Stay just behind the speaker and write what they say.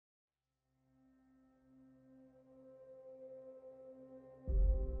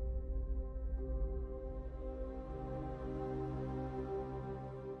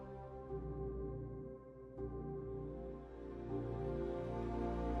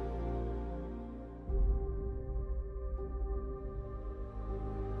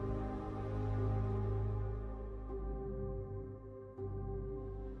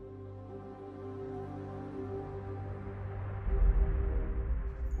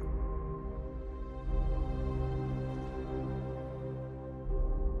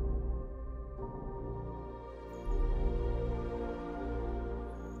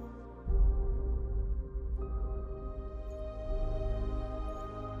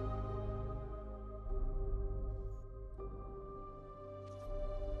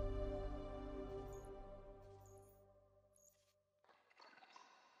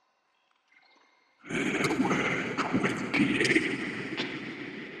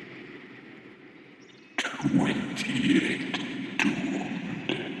28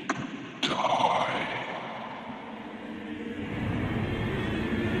 die.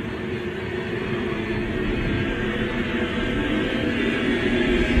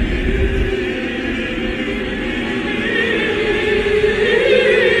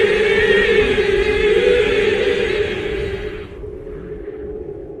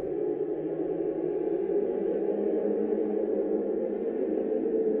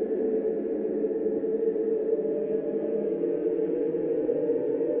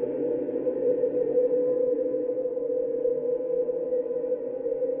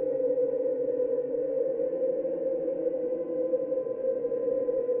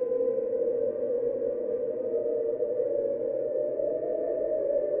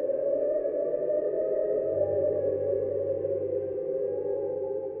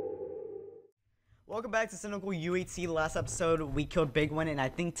 Welcome back to Cynical UHC. Last episode we killed Big One, and I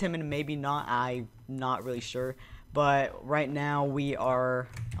think Timon maybe not. I'm not really sure, but right now we are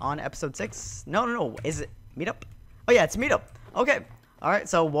on episode 6. No. Is it meetup? Oh yeah, it's meetup. Okay. All right.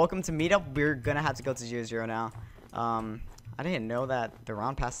 So welcome to meetup. We're gonna have to go to 0-0 now. I didn't know that the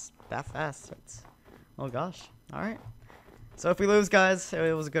round passed that fast. Oh gosh. All right. So if we lose, guys,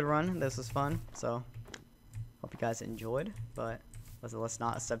 it was a good run. This was fun. So hope you guys enjoyed. But let's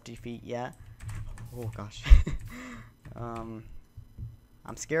not accept defeat yet. Oh gosh. I'm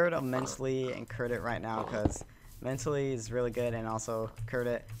scared of mentally and Curtit right now because mentally is really good, and also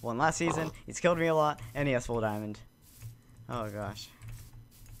Curtit won last season. He's killed me a lot, and he has full diamond. Oh gosh.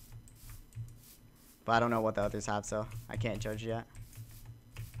 But I don't know what the others have, so I can't judge yet.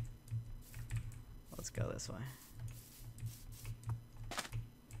 Let's go this way.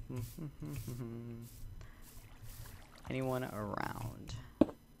 Anyone around?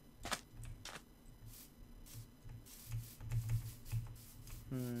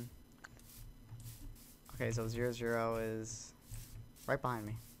 Okay, so 0-0 is right behind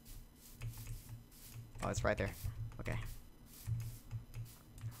me. Oh, it's right there. Okay.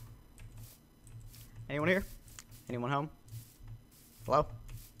 Anyone here? Anyone home? Hello?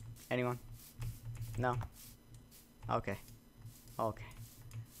 Anyone? No? Okay. Okay.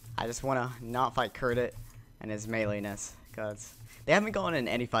 I just want to not fight Curtit and his meleeness, because they haven't gone in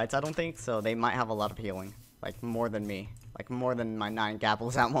any fights, I don't think, so they might have a lot of healing. Like, more than me. Like, more than my 9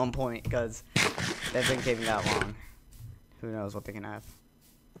 gapples at one point, because they've been keeping that long. Who knows what they can have.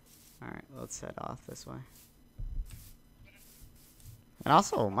 Alright, let's head off this way. And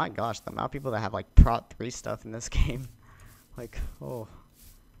also, my gosh, the amount of people that have, like, Prot 3 stuff in this game. Like, oh.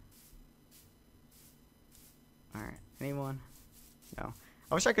 Alright, anyone? No.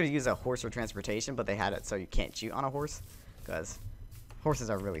 I wish I could use a horse for transportation, but they had it so you can't shoot on a horse. Because horses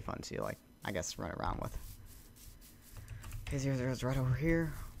are really fun to, like, I guess, run around with. Okay, 0-0's right over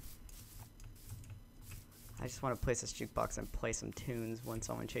here. I just want to place this jukebox and play some tunes when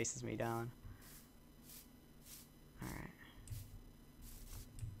someone chases me down. Alright.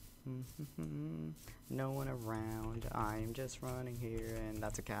 No one around. I'm just running here, and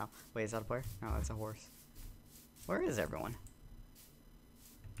that's a cow. Wait, is that a player? No, that's a horse. Where is everyone?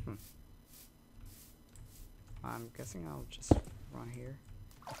 I'm guessing I'll just run here.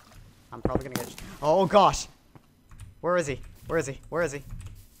 I'm probably gonna get. Oh gosh! Where is he? Where is he? Where is he?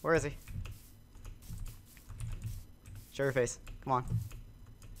 Where is he? Show your face. Come on.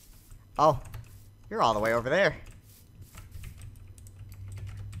 Oh, you're all the way over there.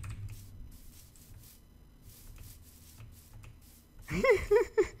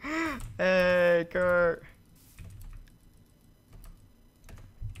 Hey, Kurt.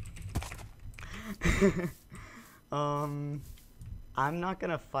 I'm not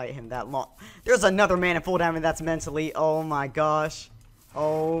gonna fight him that long. There's another man in full diamond that's mentally. Oh my gosh.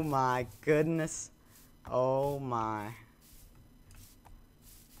 Oh my goodness. Oh my.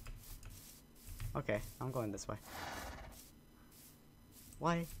 Okay, I'm going this way.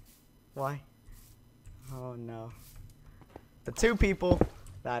 Why? Why? Oh no. The 2 people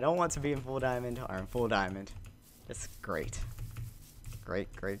that I don't want to be in full diamond are in full diamond. It's great.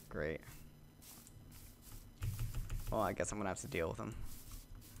 Great, great, great. Well, I guess I'm gonna have to deal with them.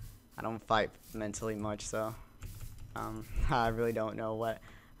 I don't fight mentally much, so I really don't know what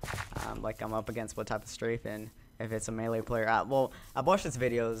like I'm up against, what type of strafe, and if it's a melee player. Well, I watched his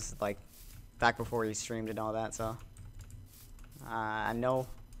videos like back before he streamed and all that, so I know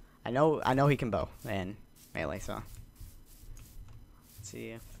he can bow and melee. So let's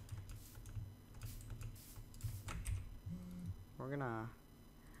see if we're gonna.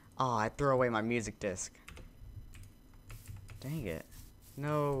 Oh, I threw away my music disc. Dang it.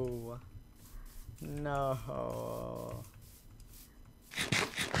 No. No.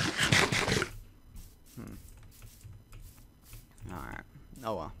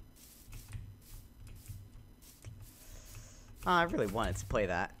 Oh well. I really wanted to play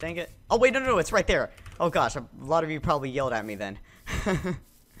that. Dang it. Oh wait, no, it's right there. Oh gosh, a lot of you probably yelled at me then.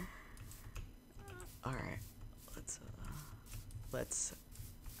 Alright. Let's...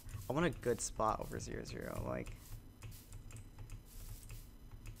 I want a good spot over 0-0, like...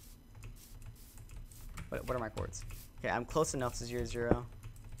 What are my chords? Okay, I'm close enough to 0-0.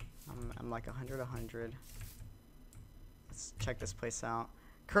 I'm like 100. Let's check this place out.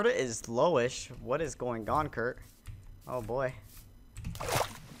 Kurt is lowish. What is going on, Kurt? Oh boy.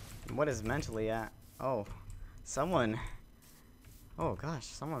 What is mentally at? Oh, someone... Oh gosh,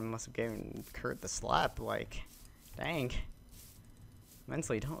 someone must have given Kurt the slap, like... Dang.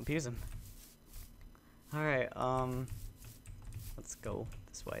 Mentally, don't abuse him. Alright, let's go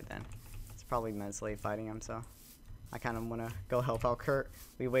this way then. It's probably mentally fighting him, so I kind of want to go help out Kurt.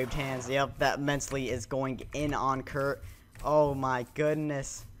 We waved hands. Yep, that mentally is going in on Kurt. Oh my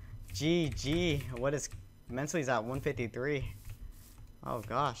goodness. GG. What is... Mentally's at 153. Oh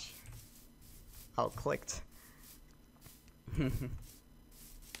gosh. Oh, clicked.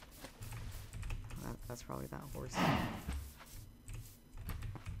 That's probably that horse.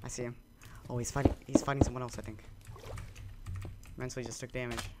 I see him. Oh, he's fighting someone else, I think. Mentally just took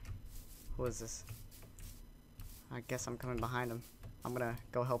damage. Who is this? I guess I'm coming behind him. I'm gonna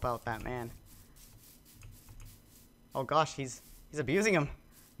go help out that man. Oh gosh, he's abusing him.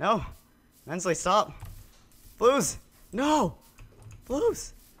 No. Mentally, stop. Blues. No.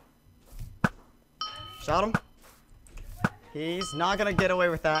 Blues. Shot him. He's not gonna get away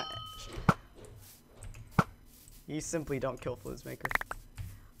with that. You simply don't kill Blues Maker.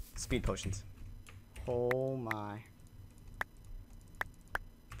 Speed potions. Oh my.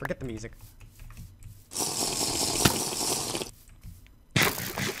 Forget the music.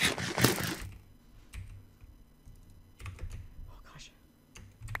 Oh gosh.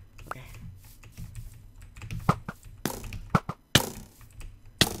 Okay.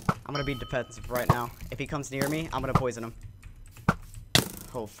 I'm gonna be defensive right now. If he comes near me, I'm gonna poison him.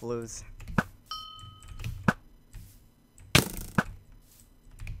 Oh, Flues.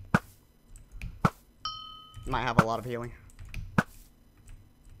 Might have a lot of healing.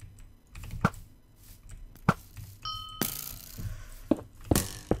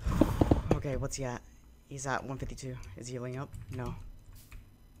 Okay, what's he at? He's at 152. Is he healing up? No.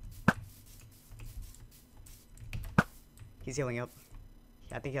 He's healing up.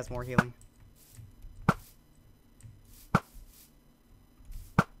 I think he has more healing.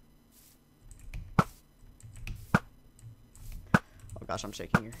 Oh gosh, I'm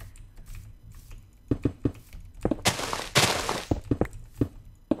shaking here.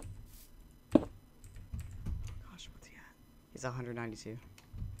 Gosh, what's he at? He's at 192.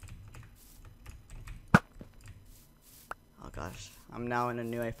 Oh gosh, I'm now in a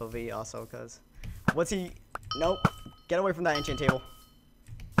new FOV also because... What's he... Nope. Get away from that enchant table.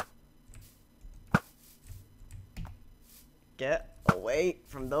 Get away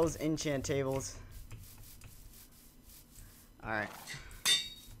from those enchant tables. Alright.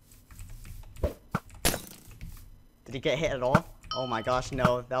 Did he get hit at all? Oh my gosh,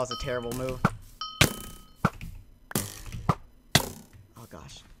 no. That was a terrible move. Oh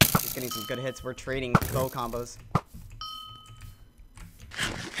gosh. He's getting some good hits. We're trading bow combos.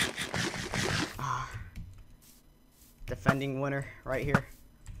 Defending winner right here.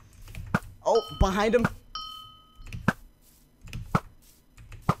 Oh, behind him.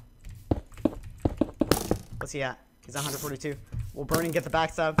 What's he at? He's at 142. We'll burn and get the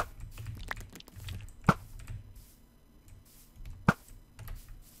backstab.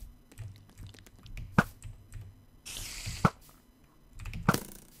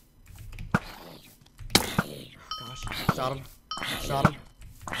 Gosh, shot him. Shot him.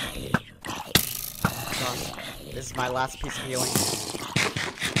 Gosh, this is my last piece of healing.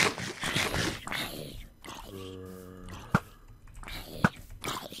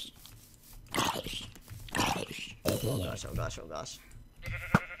 Oh gosh, oh gosh, oh gosh.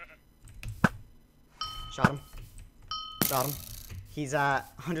 Shot him. Shot him. He's at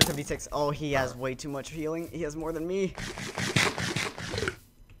 176. Oh, he has way too much healing. He has more than me.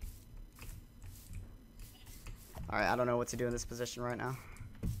 Alright, I don't know what to do in this position right now.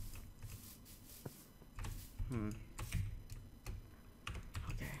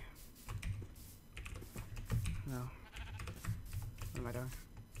 Okay. No. What am I doing?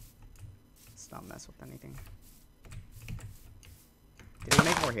 Let's not mess with anything. Did he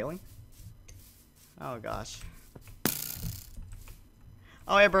make more healing? Oh gosh.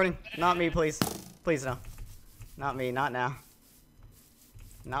 Oh yeah, burning. Not me, please. Please no. Not me, not now.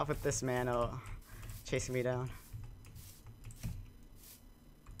 Not with this man chasing me down.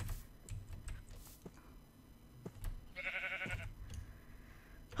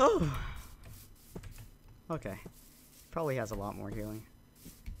 Okay. Probably has a lot more healing.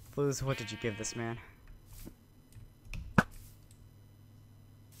 Blues, what did you give this man?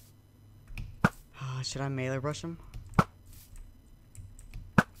 Should I melee rush him?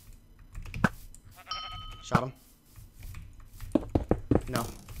 Shot him. No.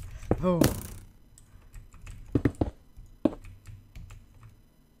 Oh.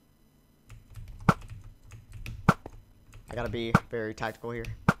 I gotta be very tactical here.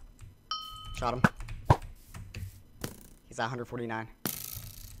 Shot him. He's at 149.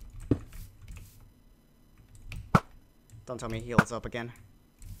 Don't tell me he heals up again.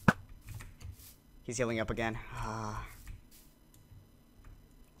 He's healing up again. Oh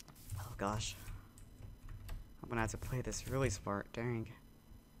gosh. I'm gonna have to play this really smart. Dang.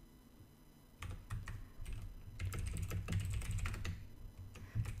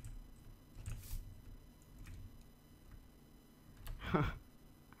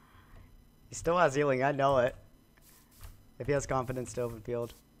 He still has healing, I know it. If he has confidence to open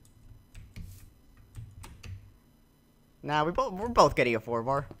field. Nah, we're both getting a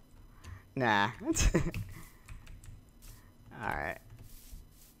 4-bar. Nah. Alright.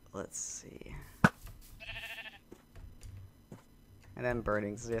 Let's see. And then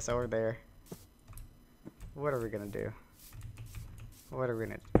burnings, yes, over there. What are we gonna do? What are we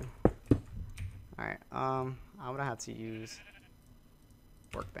gonna do? Alright, I'm gonna have to use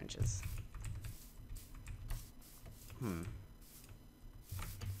workbenches. What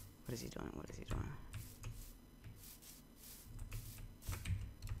is he doing? What is he doing?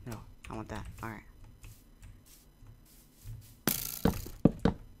 No, I want that. Alright.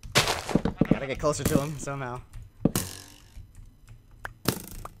 Gotta get closer to him somehow.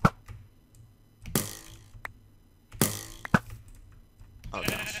 Oh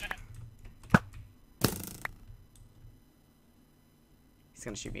gosh. He's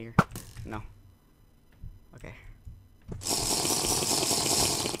gonna shoot me here. No. Okay.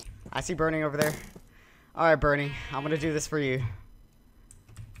 I see Burning over there. Alright, Burning. I'm gonna do this for you.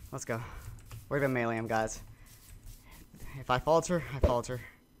 Let's go. We're gonna melee him, guys. If I falter, I falter.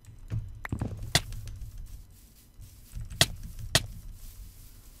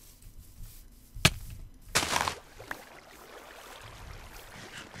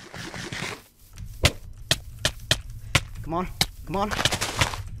 Come on. Come on.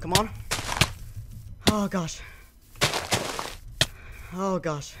 Come on. Oh, gosh. Oh,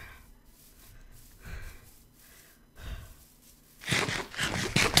 gosh.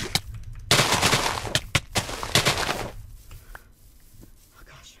 Oh,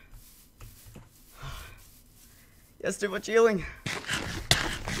 gosh. Yes, too much healing.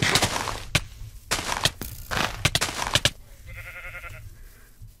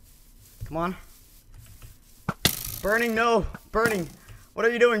 Come on. Burning, no. Burning. What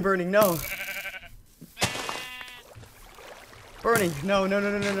are you doing, Burning? No. Burning. No, no,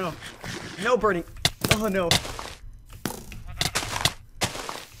 no, no, no, no. No, Burning. Oh, no.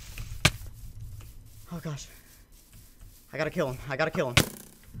 Oh, gosh. I gotta kill him. I gotta kill him.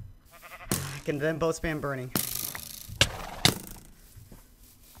 I can then both spam Burning.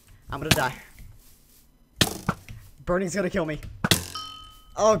 I'm gonna die. Burning's gonna kill me.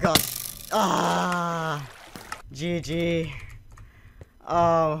 Oh, gosh. Ah. GG.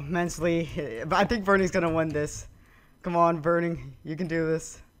 Oh, mentally. I think Burning's gonna win this. Come on, Burning. You can do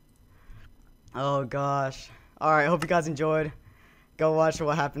this. Oh, gosh. Alright, hope you guys enjoyed. Go watch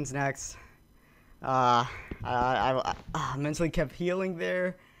what happens next. I mentally kept healing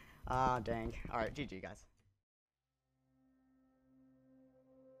there. Dang. Alright, GG, guys.